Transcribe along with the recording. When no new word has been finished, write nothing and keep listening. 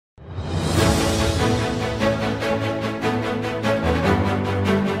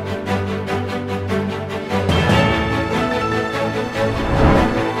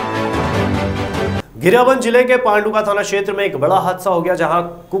गिरियाबंद जिले के पांडुका थाना क्षेत्र में एक बड़ा हादसा हो गया, जहां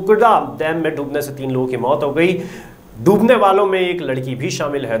कुकड़ा डैम में डूबने से 3 लोगों की मौत हो गई। डूबने वालों में एक लड़की भी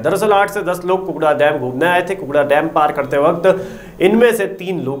शामिल है। दरअसल 8 से 10 लोग कुकड़ा डैम घूमने आए थे। कुकड़ा डैम पार करते वक्त इनमें से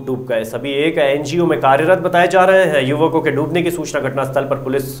 3 लोग डूब गए। सभी एक एनजीओ में कार्यरत बताए जा रहे हैं। युवकों के डूबने की सूचना घटनास्थल पर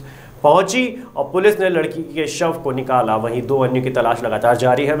पुलिस पहुंची और पुलिस ने लड़की के शव को निकाला। वहीं 2 अन्य की तलाश लगातार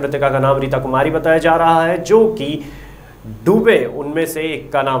जारी है। मृतका का नाम रीता कुमारी बताया जा रहा है, जो कि डूबे उनमें से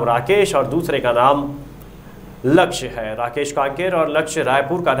एक का नाम राकेश और दूसरे का नाम लक्ष्य है। राकेश कांकेर और लक्ष्य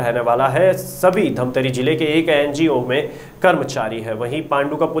रायपुर का रहने वाला है। सभी धमतरी जिले के एक एनजीओ में कर्मचारी है। वहीं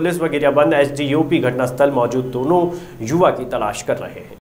पांडुका पुलिस व गिरियाबंद एसडीओपी घटनास्थल मौजूद दोनों युवा की तलाश कर रहे हैं।